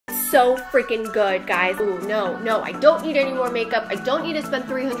so freaking good, guys. Ooh, no, I don't need any more makeup. I don't need to spend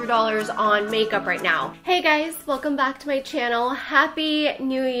 $300 on makeup right now. Hey guys, welcome back to my channel. Happy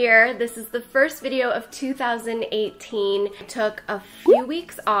New Year. This is the first video of 2018. I took a few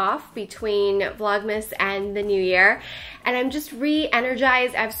weeks off between Vlogmas and the New Year, and I'm just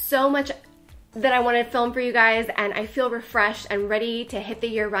re-energized. I have so much that I want to film for you guys, and I feel refreshed and ready to hit the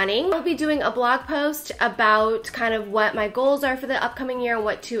year running. I'll be doing a blog post about kind of what my goals are for the upcoming year and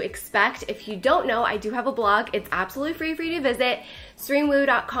what to expect. If you don't know, I do have a blog. It's absolutely free for you to visit,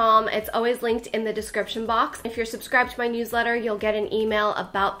 sereignwoo.com. It's always linked in the description box. If you're subscribed to my newsletter, you'll get an email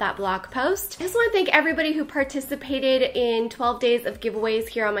about that blog post. I just want to thank everybody who participated in 12 days of giveaways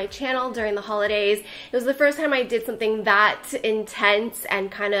here on my channel during the holidays. It was the first time I did something that intense and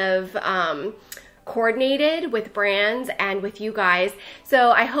kind of coordinated with brands and with you guys.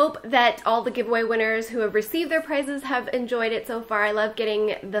 So I hope that all the giveaway winners who have received their prizes have enjoyed it so far. I love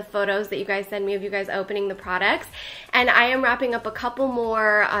getting the photos that you guys send me of you guys opening the products. And I am wrapping up a couple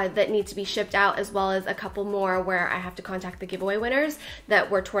more that need to be shipped out, as well as a couple more where I have to contact the giveaway winners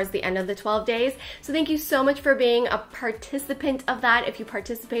that were towards the end of the 12 days. So thank you so much for being a participant of that if you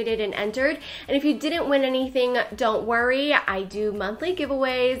participated and entered. And if you didn't win anything, don't worry. I do monthly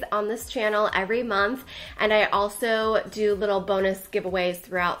giveaways on this channel every month, and I also do little bonus giveaways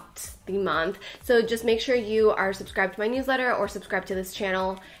throughout the month. So just make sure you are subscribed to my newsletter or subscribed to this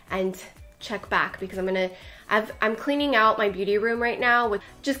channel and check back, because I'm cleaning out my beauty room right now.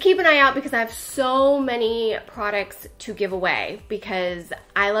 Just keep an eye out, because I have so many products to give away, because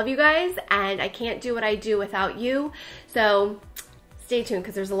I love you guys and I can't do what I do without you. So stay tuned,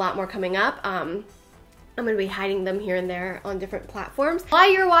 because there's a lot more coming up. I'm going to be hiding them here and there on different platforms.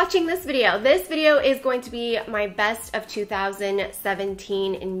 While you're watching this video is going to be my best of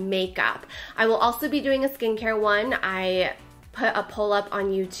 2017 in makeup. I will also be doing a skincare one. I put a poll up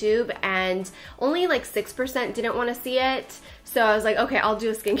on YouTube and only like 6% didn't want to see it. So I was like, okay, I'll do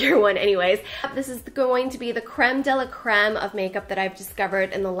a skincare one anyways. This is going to be the creme de la creme of makeup that I've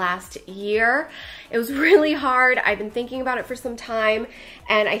discovered in the last year. It was really hard. I've been thinking about it for some time,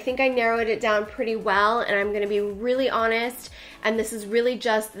 and I think I narrowed it down pretty well, and I'm gonna be really honest, and this is really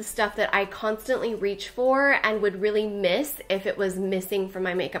just the stuff that I constantly reach for and would really miss if it was missing from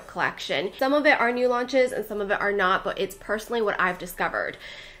my makeup collection. Some of it are new launches and some of it are not, but it's personally what I've discovered.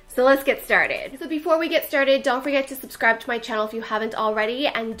 So let's get started. So before we get started, don't forget to subscribe to my channel if you haven't already,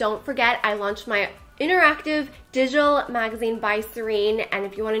 and don't forget I launched my interactive digital magazine by Serein, and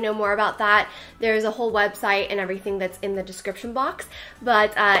if you want to know more about that, there's a whole website and everything that's in the description box.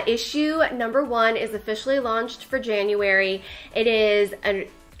 But issue number 1 is officially launched for January. It is a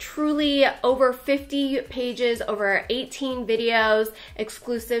truly over 50 pages, over 18 videos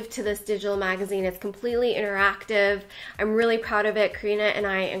exclusive to this digital magazine. It's completely interactive. I'm really proud of it. Karina and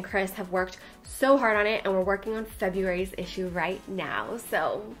I and Chris have worked so hard on it, and we're working on February's issue right now.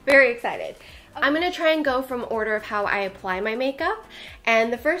 So very excited. I'm going to try and go from order of how I apply my makeup.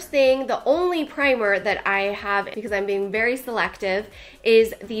 And the first thing, the only primer that I have, because I'm being very selective,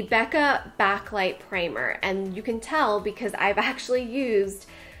 is the Becca Backlight Primer. And you can tell because I've actually used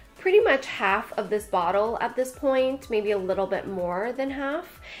pretty much half of this bottle at this point, maybe a little bit more than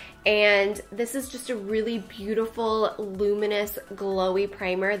half. And this is just a really beautiful, luminous, glowy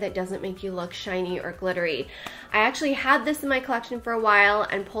primer that doesn't make you look shiny or glittery. I actually had this in my collection for a while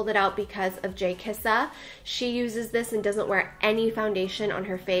and pulled it out because of Jay Kissa. She uses this and doesn't wear any foundation on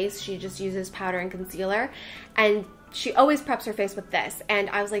her face. She just uses powder and concealer. And she always preps her face with this. And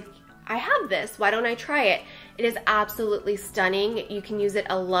I was like, I have this, why don't I try it? It is absolutely stunning. You can use it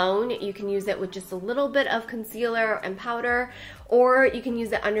alone, you can use it with just a little bit of concealer and powder, or you can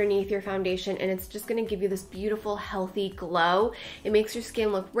use it underneath your foundation, and it's just gonna give you this beautiful, healthy glow. It makes your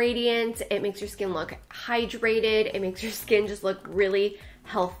skin look radiant, it makes your skin look hydrated, it makes your skin just look really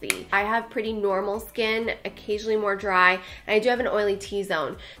healthy. I have pretty normal skin, occasionally more dry, and I do have an oily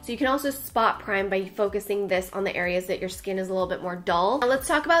T-zone. So you can also spot prime by focusing this on the areas that your skin is a little bit more dull. Now let's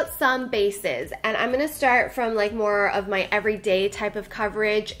talk about some bases, and I'm gonna start from like more of my everyday type of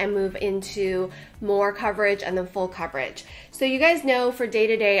coverage and move into more coverage and then full coverage. So you guys know for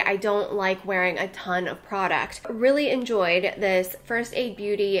day-to-day, I don't like wearing a ton of product. Really enjoyed this First Aid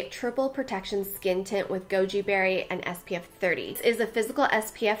Beauty Triple Protection Skin Tint with Goji Berry and SPF 30. This is a physical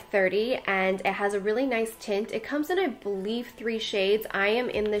SPF 30, and it has a really nice tint. It comes in, I believe, 3 shades. I am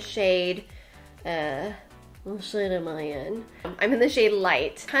in the shade What shade am I in? I'm in the shade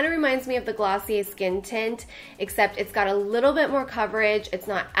Light. Kind of reminds me of the Glossier Skin Tint, except it's got a little bit more coverage. It's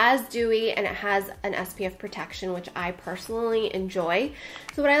not as dewy, and it has an SPF protection, which I personally enjoy.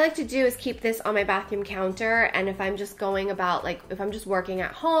 So what I like to do is keep this on my bathroom counter, and if I'm just going about, like, if I'm just working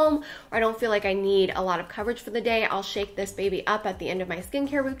at home, or I don't feel like I need a lot of coverage for the day, I'll shake this baby up at the end of my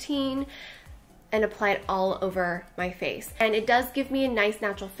skincare routine and apply it all over my face. And it does give me a nice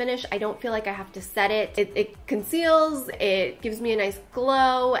natural finish. I don't feel like I have to set it. It conceals, it gives me a nice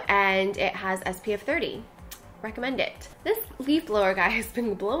glow, and it has SPF 30. Recommend it. This leaf blower guy has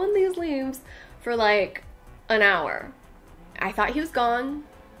been blowing these leaves for like an hour. I thought he was gone,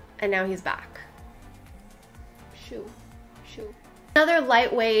 and now he's back. Shoo, shoo. Another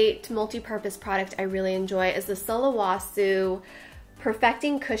lightweight multi-purpose product I really enjoy is the Sulwhasoo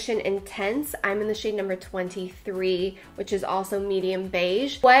Perfecting Cushion Intense. I'm in the shade number 23, which is also medium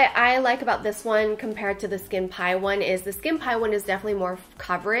beige. What I like about this one compared to the Skin Pie one is the Skin Pie one is definitely more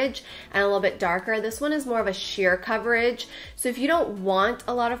coverage and a little bit darker. This one is more of a sheer coverage. So if you don't want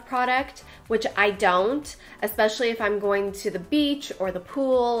a lot of product, which I don't, especially if I'm going to the beach or the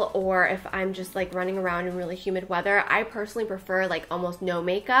pool, or if I'm just like running around in really humid weather, I personally prefer like almost no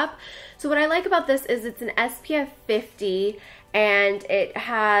makeup. So what I like about this is it's an SPF 50, and it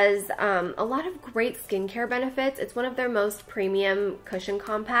has a lot of great skincare benefits. It's one of their most premium cushion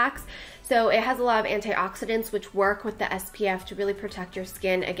compacts. So it has a lot of antioxidants which work with the SPF to really protect your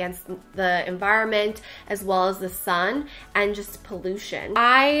skin against the environment as well as the sun and just pollution.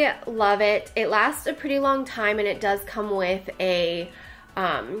 I love it. It lasts a pretty long time, and it does come with a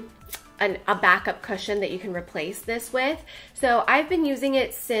backup cushion that you can replace this with. So I've been using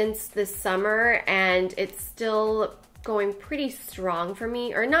it since this summer, and it's still going pretty strong for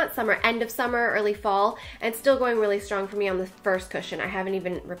me, or not summer, end of summer, early fall, and it's still going really strong for me on the first cushion. I haven't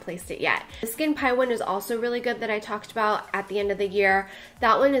even replaced it yet. The Skin Pie one is also really good that I talked about at the end of the year.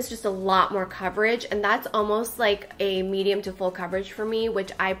 That one is just a lot more coverage, and that's almost like a medium to full coverage for me,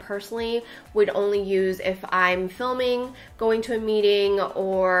 which I personally would only use if I'm filming, going to a meeting,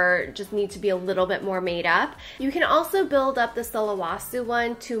 or just need to be a little bit more made up. You can also build up the Sulwhasoo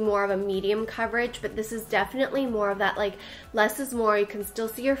one to more of a medium coverage, but this is definitely more of that like less is more. You can still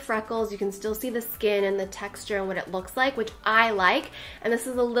see your freckles, you can still see the skin and the texture and what it looks like, which I like, and this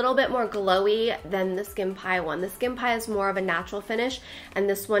is a little bit more glowy than the Skin Pie one. The Skin Pie is more of a natural finish, and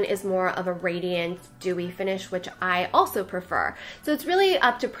this one is more of a radiant, dewy finish, which I also prefer. So it's really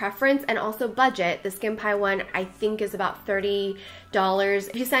up to preference and also budget. The Skin Pie one I think is about $30.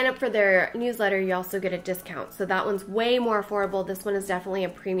 If you sign up for their newsletter, you also get a discount. So that one's way more affordable. This one is definitely a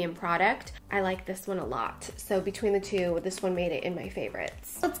premium product. I like this one a lot. So between the two, this one made it in my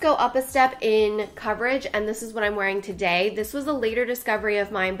favorites. Let's go up a step in coverage, and this is what I'm wearing today. This was a later discovery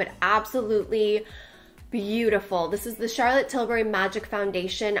of mine, but absolutely beautiful. This is the Charlotte Tilbury Magic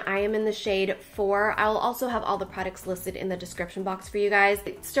Foundation. I am in the shade 4. I'll also have all the products listed in the description box for you guys.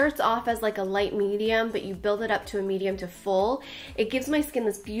 It starts off as like a light medium, but you build it up to a medium to full. It gives my skin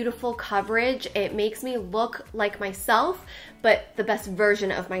this beautiful coverage. It makes me look like myself, but the best version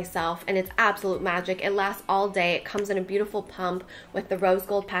of myself, and it's absolute magic. It lasts all day. It comes in a beautiful pump with the rose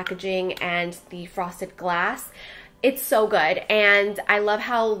gold packaging and the frosted glass. It's so good, and I love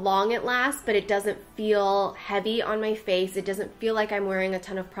how long it lasts, but it doesn't feel heavy on my face. It doesn't feel like I'm wearing a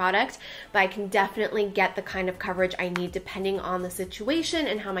ton of product, but I can definitely get the kind of coverage I need depending on the situation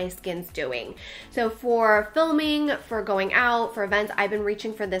and how my skin's doing. So for filming, for going out, for events, I've been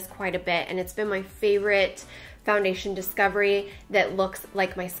reaching for this quite a bit, and it's been my favorite foundation discovery that looks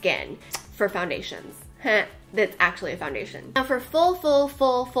like my skin for foundations. That's actually a foundation. Now for full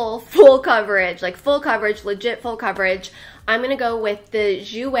coverage, like full coverage, legit full coverage, I'm gonna go with the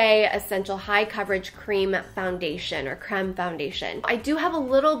Jouer Essential High Coverage Cream Foundation, or Creme Foundation. I do have a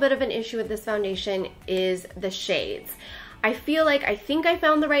little bit of an issue with this foundation is the shades. I feel like I think I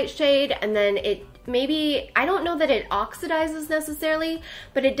found the right shade, and then it maybe, I don't know that it oxidizes necessarily,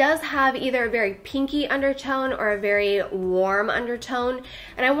 but it does have either a very pinky undertone or a very warm undertone,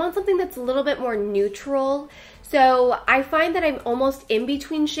 and I want something that's a little bit more neutral. So I find that I'm almost in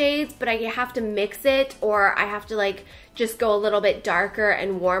between shades, but I have to mix it, or I have to like just go a little bit darker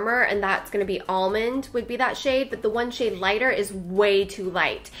and warmer, and that's gonna be Almond would be that shade, but the one shade lighter is way too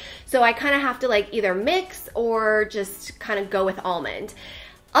light. So I kind of have to like either mix or just kind of go with Almond.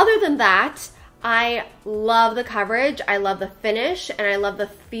 Other than that, I love the coverage, I love the finish, and I love the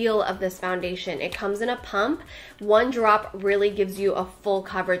feel of this foundation. It comes in a pump. One drop really gives you a full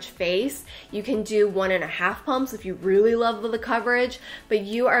coverage face. You can do 1.5 pumps if you really love the coverage, but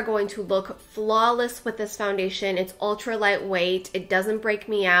you are going to look flawless with this foundation. It's ultra lightweight. It doesn't break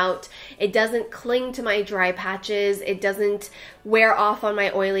me out. It doesn't cling to my dry patches. It doesn't wear off on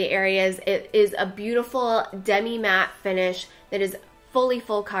my oily areas. It is a beautiful demi-matte finish that is fully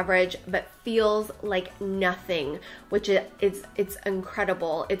full coverage but feels like nothing, which it's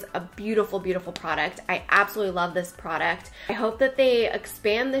incredible. It's a beautiful, beautiful product. I absolutely love this product. I hope that they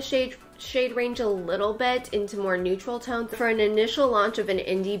expand the shade range a little bit into more neutral tones. For an initial launch of an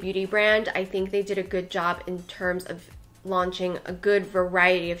indie beauty brand, I think they did a good job in terms of launching a good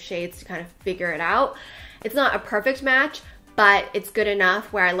variety of shades to kind of figure it out. It's not a perfect match, but it's good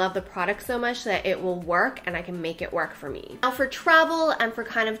enough where I love the product so much that it will work and I can make it work for me. Now for travel and for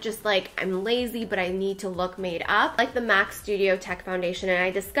kind of just like I'm lazy but I need to look made up, I like the MAC Studio Tech Foundation, and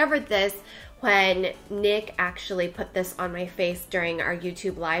I discovered this when Nick actually put this on my face during our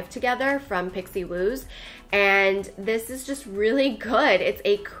YouTube live together from Pixie Woo's, and this is just really good. It's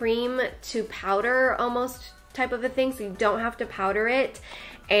a cream to powder almost type of a thing, so you don't have to powder it,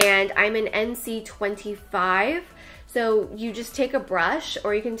 and I'm an NC 25. So you just take a brush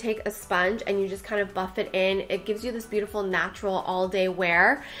or you can take a sponge and you just kind of buff it in. It gives you this beautiful natural all day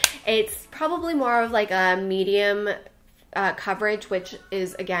wear. It's probably more of like a medium coverage, which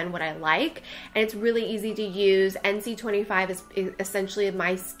is again what I like, and it's really easy to use. NC25 is essentially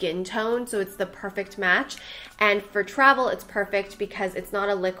my skin tone, so it's the perfect match. And for travel it's perfect because it's not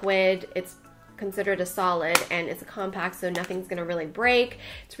a liquid, it's considered a solid, and it's a compact, so nothing's gonna really break.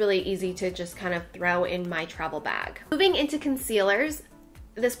 It's really easy to just kind of throw in my travel bag. Moving into concealers,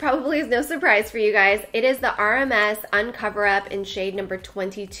 this probably is no surprise for you guys. It is the RMS Un Coverup in shade number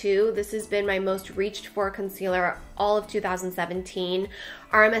 22. This has been my most reached for concealer all of 2017.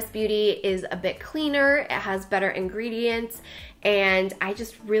 RMS Beauty is a bit cleaner, it has better ingredients, and I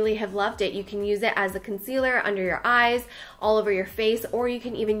just really have loved it. You can use it as a concealer under your eyes, all over your face, or you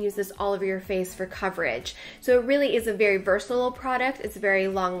can even use this all over your face for coverage. So it really is a very versatile product. It's a very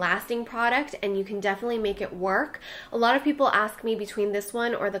long-lasting product, and you can definitely make it work. A lot of people ask me between this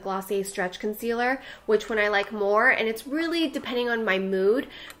one or the Glossier Stretch Concealer, which one I like more, and it's really depending on my mood.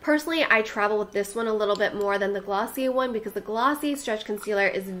 Personally, I travel with this one a little bit more than the Glossier one because the Glossier Stretch Concealer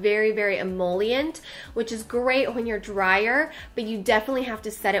is very, very emollient, which is great when you're drier, but you definitely have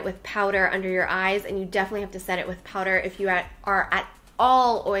to set it with powder under your eyes, and you definitely have to set it with powder if you are at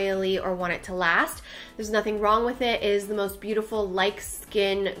all oily or want it to last. There's nothing wrong with it. It is the most beautiful like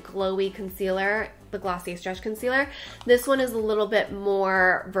skin glowy concealer, the Glossier Stretch Concealer. This one is a little bit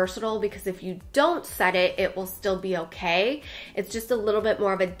more versatile because if you don't set it, it will still be okay. It's just a little bit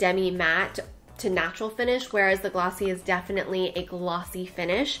more of a demi-matte to natural finish, whereas the Glossier is definitely a glossy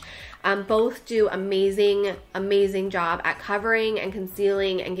finish. Both do amazing, amazing job at covering and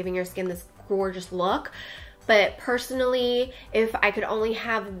concealing and giving your skin this gorgeous look. But personally, if I could only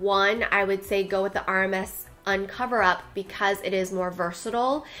have one, I would say go with the RMS Un Coverup because it is more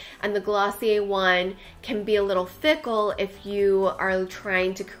versatile, and the Glossier one can be a little fickle if you are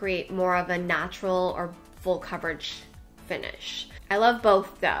trying to create more of a natural or full coverage finish. I love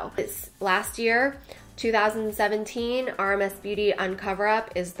both though. This last year, 2017, RMS Beauty Un Coverup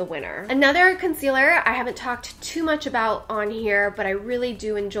is the winner. Another concealer I haven't talked too much about on here, but I really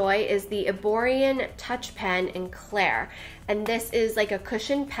do enjoy, is the Erborian Touch Pen in Clair. And this is like a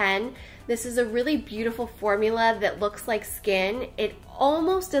cushion pen. This is a really beautiful formula that looks like skin. It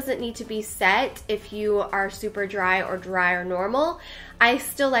almost doesn't need to be set if you are super dry or normal. I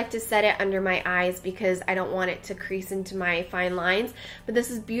still like to set it under my eyes because I don't want it to crease into my fine lines. But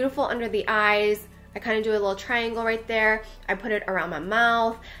this is beautiful under the eyes. I kind of do a little triangle right there. I put it around my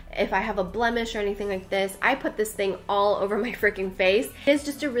mouth. If I have a blemish or anything like this, I put this thing all over my freaking face. It is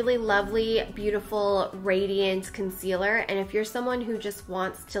just a really lovely, beautiful, radiant concealer. And if you're someone who just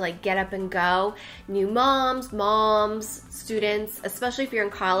wants to like get up and go, new moms, students, especially if you're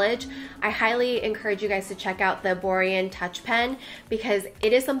in college, I highly encourage you guys to check out the Erborian Touch Pen because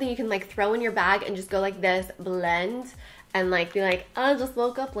it is something you can like throw in your bag and just go like this, blend, and like be like, I just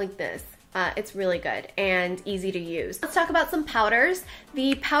woke up like this. It's really good and easy to use. Let's talk about some powders.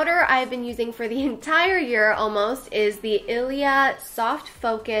 The powder I've been using for the entire year almost is the Ilia Soft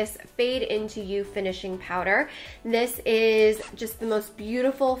Focus Fade Into You Finishing Powder. This is just the most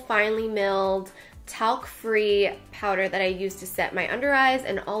beautiful, finely milled, talc-free powder that I use to set my under eyes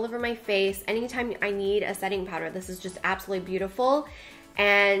and all over my face. Anytime I need a setting powder, this is just absolutely beautiful.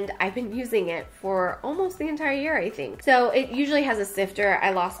 and I've been using it for almost the entire year, I think. So it usually has a sifter.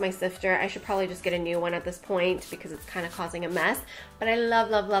 I lost my sifter. I should probably just get a new one at this point because it's kind of causing a mess. But I love,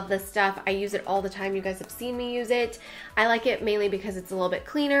 love, love this stuff. I use it all the time. You guys have seen me use it. I like it mainly because it's a little bit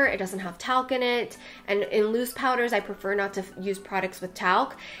cleaner. It doesn't have talc in it. And in loose powders, I prefer not to use products with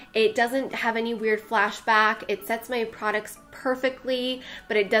talc. It doesn't have any weird flashback. It sets my products perfectly,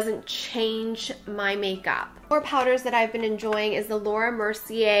 but it doesn't change my makeup. More powders that I've been enjoying is the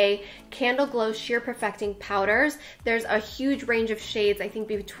Mercier Candle Glow Sheer Perfecting Powders. There's a huge range of shades, I think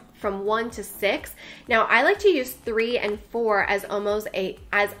from 1 to 6. Now I like to use 3 and 4 as almost a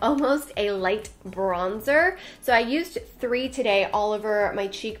light bronzer. So I used 3 today all over my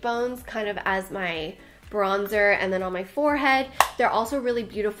cheekbones, kind of as my bronzer, and then on my forehead. They're also really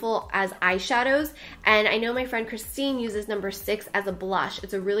beautiful as eyeshadows, and I know my friend Christine uses number 6 as a blush.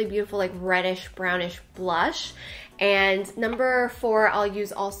 It's a really beautiful like reddish brownish blush, and number 4 I'll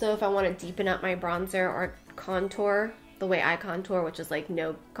use also if I want to deepen up my bronzer or contour the way I contour, which is like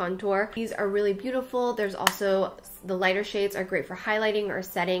no contour. These are really beautiful. There's also the lighter shades are great for highlighting or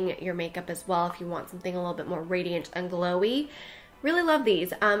setting your makeup as well if you want something a little bit more radiant and glowy. Really love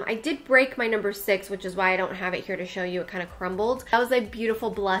these. I did break my number 6, which is why I don't have it here to show you. It kind of crumbled. That was a beautiful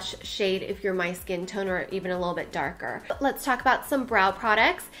blush shade if you're my skin tone or even a little bit darker. But let's talk about some brow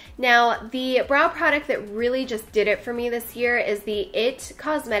products. Now, the brow product that really just did it for me this year is the IT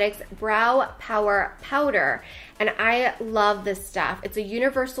Cosmetics Brow Power Powder. And I love this stuff. It's a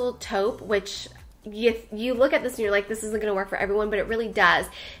universal taupe, which you look at this and you're like, this isn't gonna work for everyone, but it really does.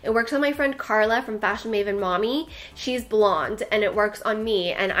 It works on my friend Carla from Fashion Maven Mommy. She's blonde, and it works on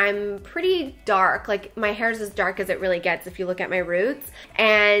me, and I'm pretty dark. Like, my hair is as dark as it really gets if you look at my roots,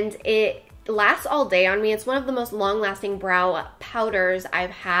 and it lasts all day on me. It's one of the most long-lasting brow powders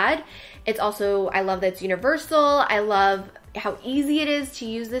I've had. It's also, I love that it's universal. I love how easy it is to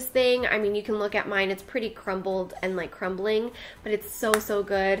use this thing. I mean, you can look at mine, it's pretty crumbled and like crumbling, but it's so, so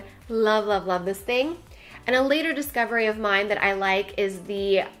good. Love, love, love this thing. And a later discovery of mine that I like is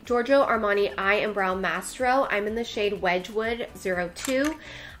the Giorgio Armani Eye and Brow Maestro. I'm in the shade Wedgewood 02.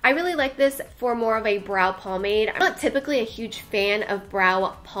 I really like this for more of a brow pomade. I'm not typically a huge fan of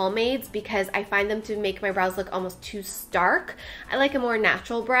brow pomades because I find them to make my brows look almost too stark. I like a more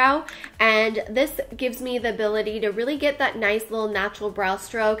natural brow, and this gives me the ability to really get that nice little natural brow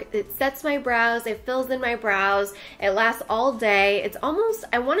stroke. It sets my brows, it fills in my brows, it lasts all day. It's almost,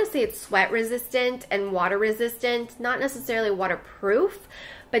 I want to say it's sweat resistant and water resistant, not necessarily waterproof,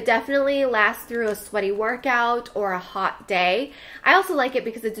 but definitely lasts through a sweaty workout or a hot day. I also like it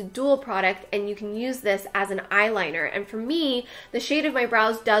because it's a dual product and you can use this as an eyeliner. And for me, the shade of my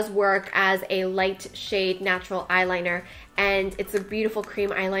brows does work as a light shade natural eyeliner, and it's a beautiful cream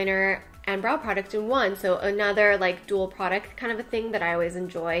eyeliner and brow product in one. So another like dual product kind of a thing that I always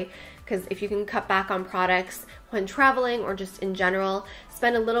enjoy, because if you can cut back on products when traveling or just in general,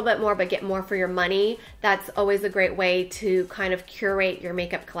 spend a little bit more but get more for your money, that's always a great way to kind of curate your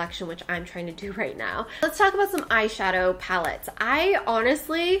makeup collection, which I'm trying to do right now. Let's talk about some eyeshadow palettes. I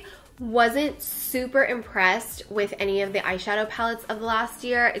honestly wasn't super impressed with any of the eyeshadow palettes of the last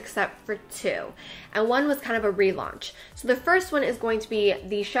year except for 2, and one was kind of a relaunch. So the first one is going to be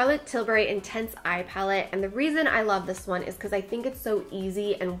the Charlotte Tilbury Intense Eye Palette, and the reason I love this one is because I think it's so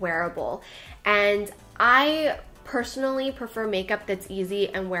easy and wearable, and I personally prefer makeup that's easy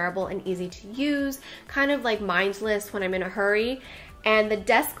and wearable and easy to use, kind of like mindless when I'm in a hurry. And the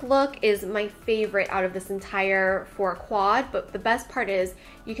desk look is my favorite out of this entire 4 quad, but the best part is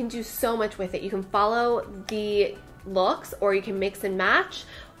you can do so much with it. You can follow the looks, or you can mix and match,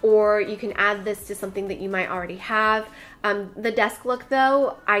 or you can add this to something that you might already have. The desk look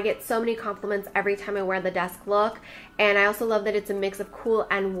though, I get so many compliments every time I wear the desk look, and I also love that it's a mix of cool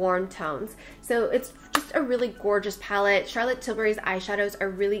and warm tones. So it's just a really gorgeous palette. Charlotte Tilbury's eyeshadows are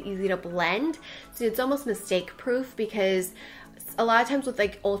really easy to blend, so it's almost mistake proof, because a lot of times with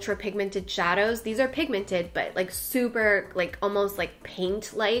like ultra pigmented shadows, these are pigmented but like super like almost like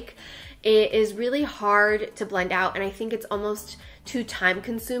paint like, it is really hard to blend out, and I think it's almost too time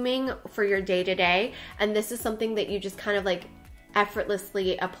consuming for your day-to-day, and this is something that you just kind of like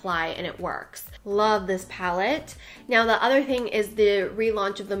effortlessly apply and it works. Love this palette. Now the other thing is the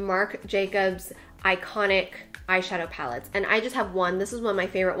relaunch of the Marc Jacobs iconic eyeshadow palettes, and I just have one. This is one of my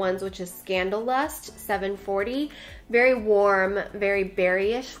favorite ones, which is Scandalust 740. Very warm, very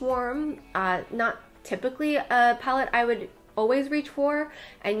berryish warm. Not typically a palette I would always reach for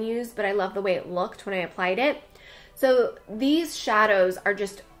and use, but I love the way it looked when I applied it. So these shadows are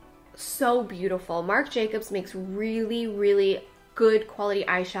just so beautiful. Marc Jacobs makes really, really good quality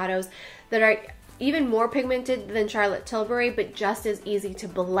eyeshadows that are even more pigmented than Charlotte Tilbury, but just as easy to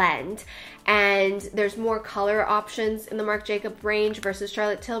blend. And there's more color options in the Marc Jacobs range versus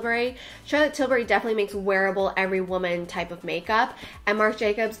Charlotte Tilbury. Charlotte Tilbury definitely makes wearable every woman type of makeup, and Marc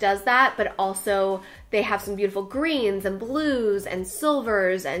Jacobs does that, but also they have some beautiful greens and blues and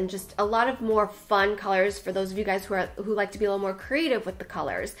silvers and just a lot of more fun colors for those of you guys who like to be a little more creative with the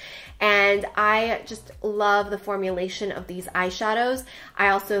colors. And I just love the formulation of these eyeshadows. I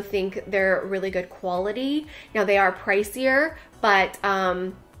also think they're really good quality. Now they are pricier, but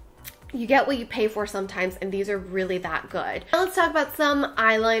you get what you pay for sometimes, and these are really that good. Now let's talk about some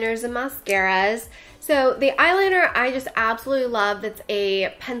eyeliners and mascaras. So the eyeliner I just absolutely love, that's a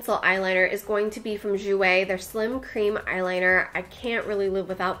pencil eyeliner, is going to be from Jouer, their Slim Cream eyeliner. I can't really live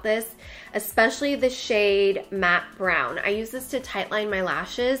without this, especially the shade Matte Brown. I use this to tightline my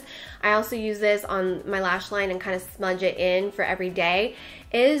lashes. I also use this on my lash line and kind of smudge it in for every day.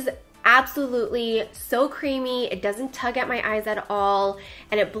 It is absolutely so creamy. It doesn't tug at my eyes at all,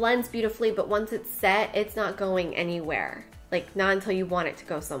 and it blends beautifully, but once it's set, it's not going anywhere. Like, not until you want it to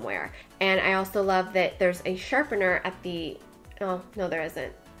go somewhere. And I also love that there's a sharpener at the, oh, no there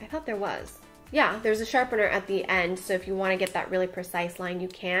isn't. I thought there was. Yeah, there's a sharpener at the end, so if you want to get that really precise line, you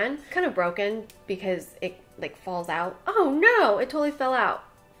can. It's kind of broken because it like falls out. Oh no, it totally fell out.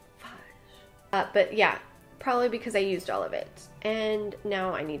 Fudge. But yeah, probably because I used all of it. And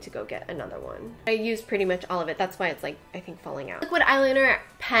now I need to go get another one. I used pretty much all of it. That's why it's like, I think, falling out. Liquid eyeliner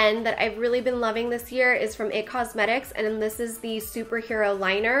pen that I've really been loving this year is from It Cosmetics, and this is the Superhero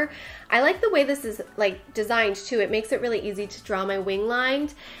Liner. I like the way this is like designed too. It makes it really easy to draw my wing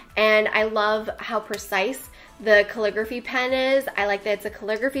line, and I love how precise the calligraphy pen is. I like that it's a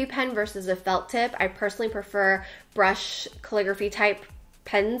calligraphy pen versus a felt tip. I personally prefer brush calligraphy type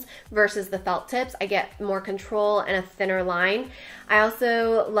pens versus the felt tips. I get more control and a thinner line. I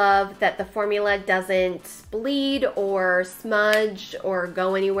also love that the formula doesn't bleed or smudge or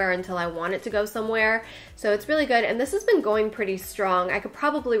go anywhere until I want it to go somewhere. So it's really good, and this has been going pretty strong. I could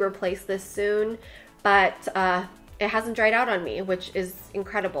probably replace this soon, but it hasn't dried out on me, which is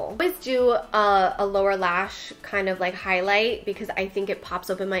incredible. I always do a lower lash kind of like highlight because I think it pops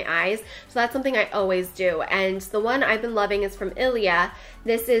open my eyes. So that's something I always do. And the one I've been loving is from Ilia.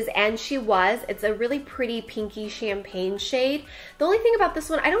 This is And She Was. It's a really pretty pinky champagne shade. The only thing about this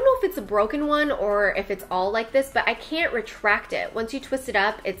one, I don't know if it's a broken one or if it's all like this, but I can't retract it. Once you twist it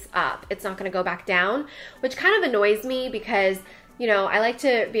up, it's up. It's not gonna go back down, which kind of annoys me because, you know, I like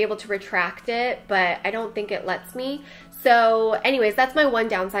to be able to retract it, but I don't think it lets me. So anyways, that's my one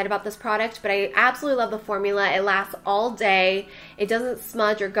downside about this product, but I absolutely love the formula. It lasts all day. It doesn't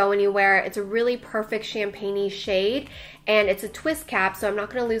smudge or go anywhere. It's a really perfect champagne-y shade, and it's a twist cap, so I'm not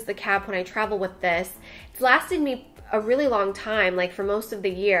gonna lose the cap when I travel with this. It's lasted me a really long time, like for most of the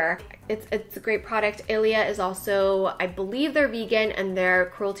year. It's a great product. Ilia is also, I believe they're vegan and they're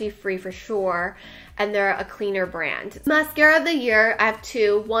cruelty-free for sure, and they're a cleaner brand. Mascara of the year, I have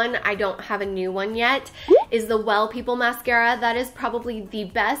two. One, I don't have a new one yet, is the Well People mascara. That is probably the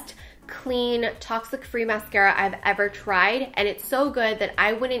best clean, toxic-free mascara I've ever tried, and it's so good that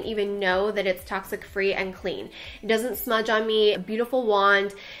I wouldn't even know that it's toxic-free and clean. It doesn't smudge on me. A beautiful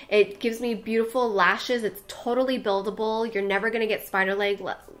wand. It gives me beautiful lashes. It's totally buildable. You're never gonna get spider leg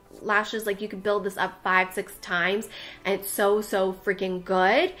lashes. Like, you could build this up 5-6 times, and it's so freaking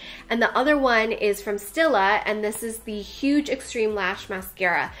good. And the other one is from Stila, and this is the Huge Extreme Lash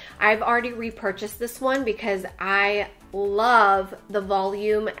Mascara. I've already repurchased this one because I love the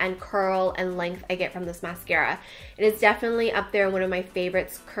volume and curl and length I get from this mascara. It is definitely up there, one of my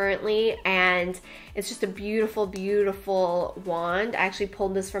favorites currently, and it's just a beautiful, beautiful wand. I actually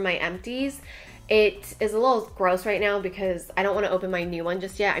pulled this from my empties. It is a little gross right now because I don't want to open my new one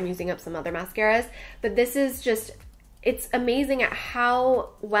just yet. I'm using up some other mascaras, but this is just, it's amazing at how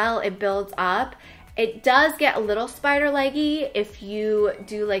well it builds up. It does get a little spider leggy if you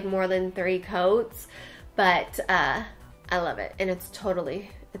do like more than 3 coats, but I love it, and it's totally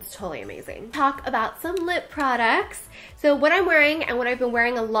amazing. Talk about some lip products. So what I'm wearing and what I've been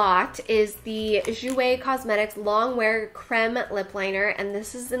wearing a lot is the Jouer Cosmetics Long Wear Creme Lip Liner, and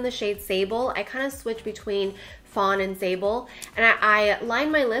this is in the shade Sable. I kind of switch between fawn and sable, and I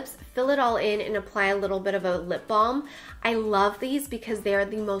line my lips, fill it all in, and apply a little bit of a lip balm. I love these because they are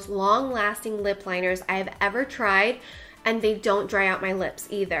the most long-lasting lip liners I have ever tried, and they don't dry out my lips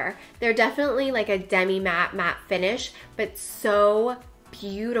either. They're definitely like a demi-matte matte finish, but so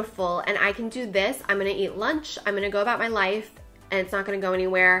beautiful. And I can do this. I'm gonna eat lunch, I'm gonna go about my life, and it's not going to go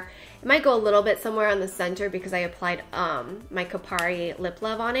anywhere. It might go a little bit somewhere on the center because I applied my Kopari Lip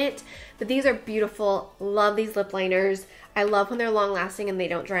Love on it. But these are beautiful. Love these lip liners. I love when they're long lasting and they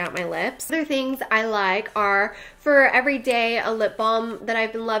don't dry out my lips. Other things I like are, for every day, a lip balm that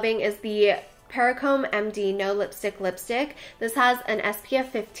I've been loving is the Perricombe MD No Lipstick Lipstick. This has an SPF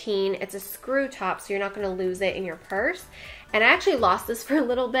 15. It's a screw top, so you're not going to lose it in your purse. And I actually lost this for a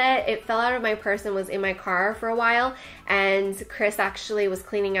little bit. It fell out of my purse and was in my car for a while. And Chris actually was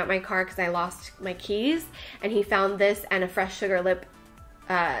cleaning out my car because I lost my keys. And he found this and a Fresh Sugar lip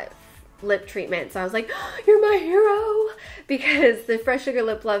treatment. So I was like, oh, you're my hero, because the Fresh Sugar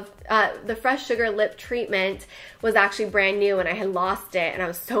lip treatment was actually brand new and I had lost it, and I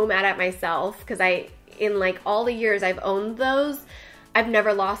was so mad at myself because in like all the years I've owned those, I've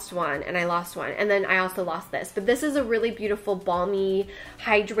never lost one, and I lost one. And then I also lost this. But this is a really beautiful, balmy,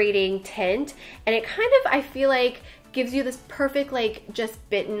 hydrating tint, and it kind of, I feel like, gives you this perfect, like, just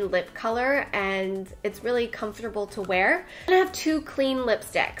bitten lip color, and it's really comfortable to wear. And I have two clean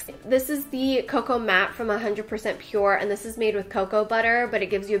lipsticks. This is the Cocoa Matte from 100% Pure, and this is made with cocoa butter, but it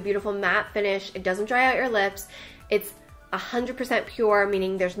gives you a beautiful matte finish. It doesn't dry out your lips. It's 100% pure,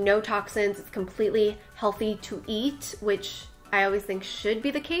 meaning there's no toxins. It's completely healthy to eat, which I always think should be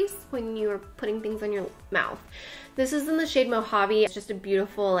the case when you're putting things on your mouth. This is in the shade Mojave. It's just a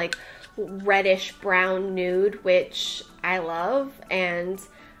beautiful, like, reddish brown nude, which I love, and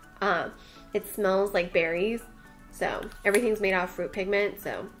it smells like berries. So everything's made out of fruit pigment,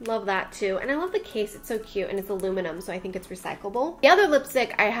 so love that too. And I love the case, it's so cute, and it's aluminum, so I think it's recyclable. The other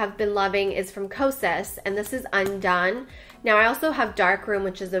lipstick I have been loving is from Kosas, and this is Undone. Now I also have Dark Room,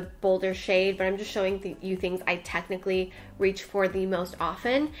 which is a bolder shade, but I'm just showing you things I technically reach for the most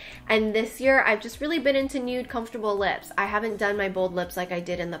often. And this year I've just really been into nude comfortable lips. I haven't done my bold lips like I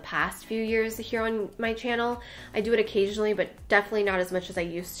did in the past few years here on my channel. I do it occasionally, but definitely not as much as I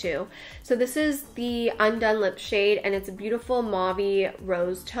used to. So this is the Undone lip shade, and it's a beautiful mauve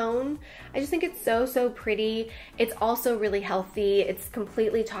rose tone. I just think it's so, so pretty. It's also really healthy. It's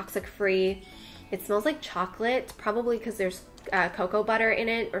completely toxic free. It smells like chocolate, probably because there's cocoa butter in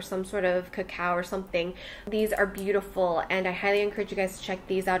it or some sort of cacao or something. These are beautiful, and I highly encourage you guys to check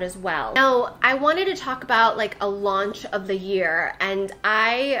these out as well. Now, I wanted to talk about like a launch of the year, and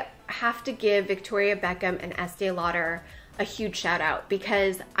I have to give Victoria Beckham and Estee Lauder a huge shout out,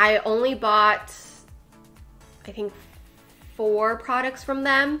 because I only bought, I think, 4 products from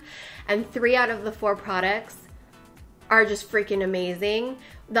them, and 3 out of the 4 products are just freaking amazing.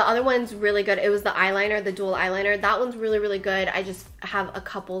 The other one's really good. It was the eyeliner, the dual eyeliner. That one's really, really good. I just have a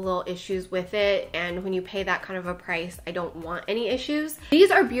couple little issues with it, and when you pay that kind of a price, I don't want any issues. These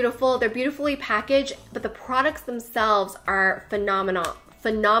are beautiful. They're beautifully packaged, but the products themselves are phenomenal.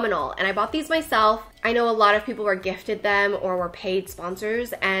 And I bought these myself. I know a lot of people were gifted them or were paid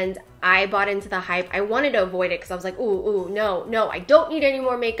sponsors, and I bought into the hype. I wanted to avoid it because I was like, ooh, no, I don't need any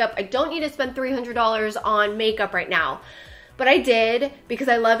more makeup. I don't need to spend $300 on makeup right now. But I did, because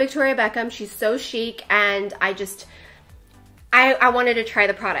I love Victoria Beckham. She's so chic, and I wanted to try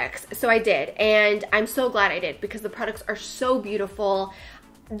the products. So I did, and I'm so glad I did, because the products are so beautiful.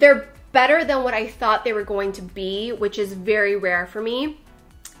 They're better than what I thought they were going to be, which is very rare for me,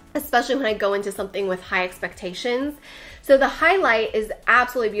 especially when I go into something with high expectations. So the highlight is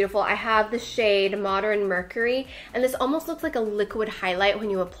absolutely beautiful. I have the shade Modern Mercury, and this almost looks like a liquid highlight when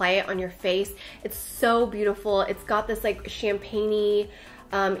you apply it on your face. It's so beautiful. It's got this like champagne-y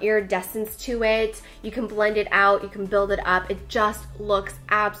iridescence to it. You can blend it out, you can build it up. It just looks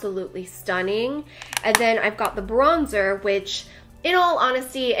absolutely stunning. And then I've got the bronzer, which, in all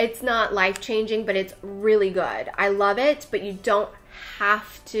honesty, it's not life-changing, but it's really good. I love it, but you don't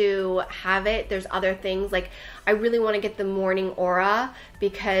have to have it. There's other things, like I really want to get the Morning Aura,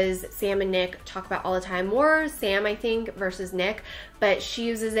 because Sam and Nick talk about all the time. More Sam, I think, versus Nick, but she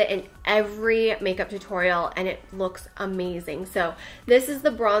uses it in every makeup tutorial, and it looks amazing. So this is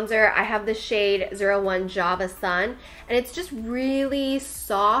the bronzer. I have the shade 01 Java Sun, and it's just really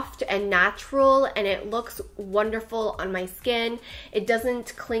soft and natural, and it looks wonderful on my skin. It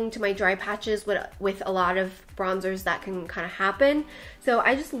doesn't cling to my dry patches with a lot of bronzers that can kind of happen. So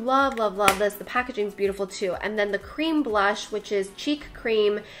I just love this. The packaging's beautiful too. And then the cream blush, which is Cheek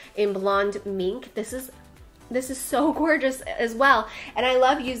Cream in Blonde Mink. This is so gorgeous as well. And I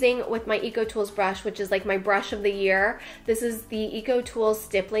love using with my EcoTools brush, which is like my brush of the year. This is the EcoTools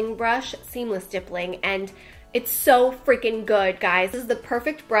stippling brush, seamless stippling, and it's so freaking good, guys. This is the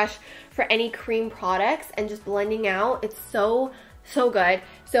perfect brush for any cream products and just blending out. It's so good.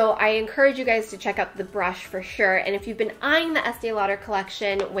 So I encourage you guys to check out the brush for sure. And if you've been eyeing the Estee Lauder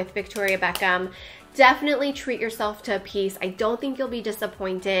collection with Victoria Beckham, definitely treat yourself to a piece. I don't think you'll be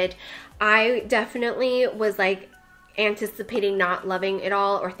disappointed. I definitely was like anticipating not loving it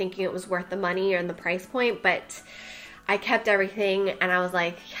all or thinking it was worth the money or the price point, but I kept everything and I was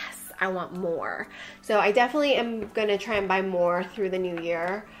like, yes, I want more. So I definitely am gonna try and buy more through the new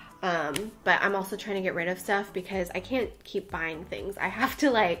year. But I'm also trying to get rid of stuff because I can't keep buying things. I have to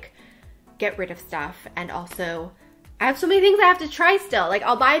like get rid of stuff, and also I have so many things I have to try still. Like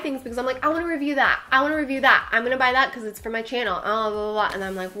I'll buy things because I'm like, I want to review that. I want to review that. I'm going to buy that because it's for my channel. Blah, blah, blah. And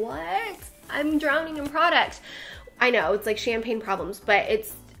I'm like, what? I'm drowning in product. I know it's like champagne problems, but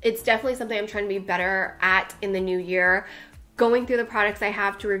it's definitely something I'm trying to be better at in the new year. Going through the products I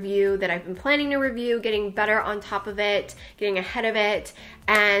have to review that I've been planning to review, getting better on top of it, getting ahead of it,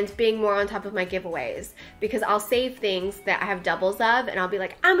 and being more on top of my giveaways. Because I'll save things that I have doubles of, and I'll be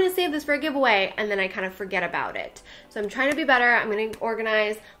like, I'm gonna save this for a giveaway, and then I kind of forget about it. So I'm trying to be better. I'm gonna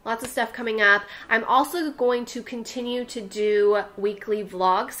organize, lots of stuff coming up. I'm also going to continue to do weekly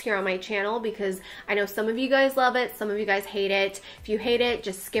vlogs here on my channel because I know some of you guys love it, some of you guys hate it. If you hate it,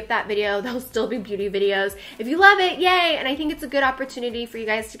 just skip that video. They'll still be beauty videos. If you love it, yay! And I think it's a good opportunity for you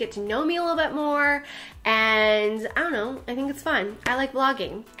guys to get to know me a little bit more, and I don't know, I think it's fun. I like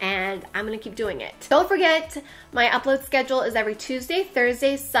vlogging, and I'm gonna keep doing it. Don't forget, my upload schedule is every Tuesday,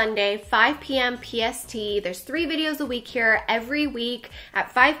 Thursday, Sunday, 5 p.m. PST. There's 3 videos a week here every week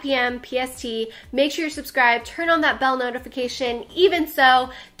at 5 p.m. PST. Make sure you're subscribed, turn on that bell notification. Even so,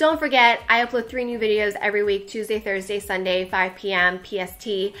 don't forget, I upload 3 new videos every week, Tuesday, Thursday, Sunday, 5 p.m.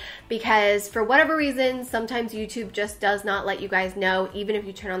 PST, because for whatever reason, sometimes YouTube just does not let you guys know, even if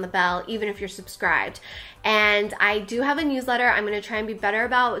you turn on the bell, even if you're subscribed. And I do have a newsletter. I'm going to try and be better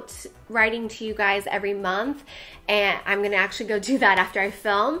about writing to you guys every month, and I'm going to actually go do that after I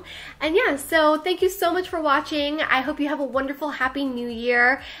film. And yeah, so thank you so much for watching. I hope you have a wonderful, happy new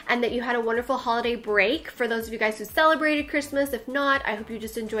year, and that you had a wonderful holiday break. For those of you guys who celebrated Christmas, if not, I hope you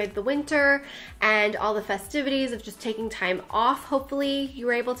just enjoyed the winter and all the festivities of just taking time off. Hopefully you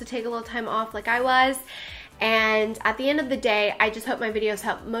were able to take a little time off like I was. And at the end of the day, I just hope my videos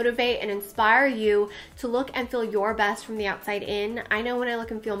help motivate and inspire you to look and feel your best from the outside in. I know when I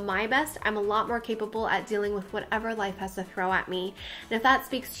look and feel my best, I'm a lot more capable at dealing with whatever life has to throw at me. And if that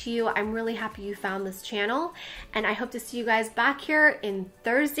speaks to you, I'm really happy you found this channel. And I hope to see you guys back here in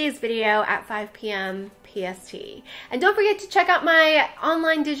Thursday's video at 5 p.m. PST. And don't forget to check out my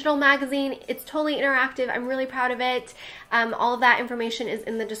online digital magazine. It's totally interactive. I'm really proud of it. All of that information is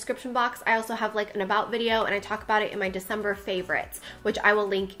in the description box. I also have like an about video, and I talk about it in my December favorites, which I will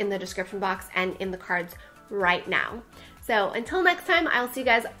link in the description box and in the cards right now. So until next time, I'll see you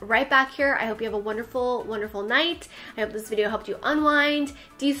guys right back here. I hope you have a wonderful, wonderful night. I hope this video helped you unwind,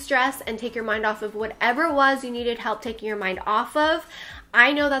 de-stress, and take your mind off of whatever it was you needed help taking your mind off of.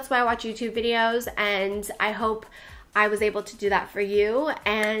 I know that's why I watch YouTube videos, and I hope I was able to do that for you,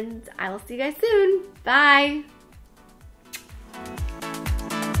 and I will see you guys soon. Bye!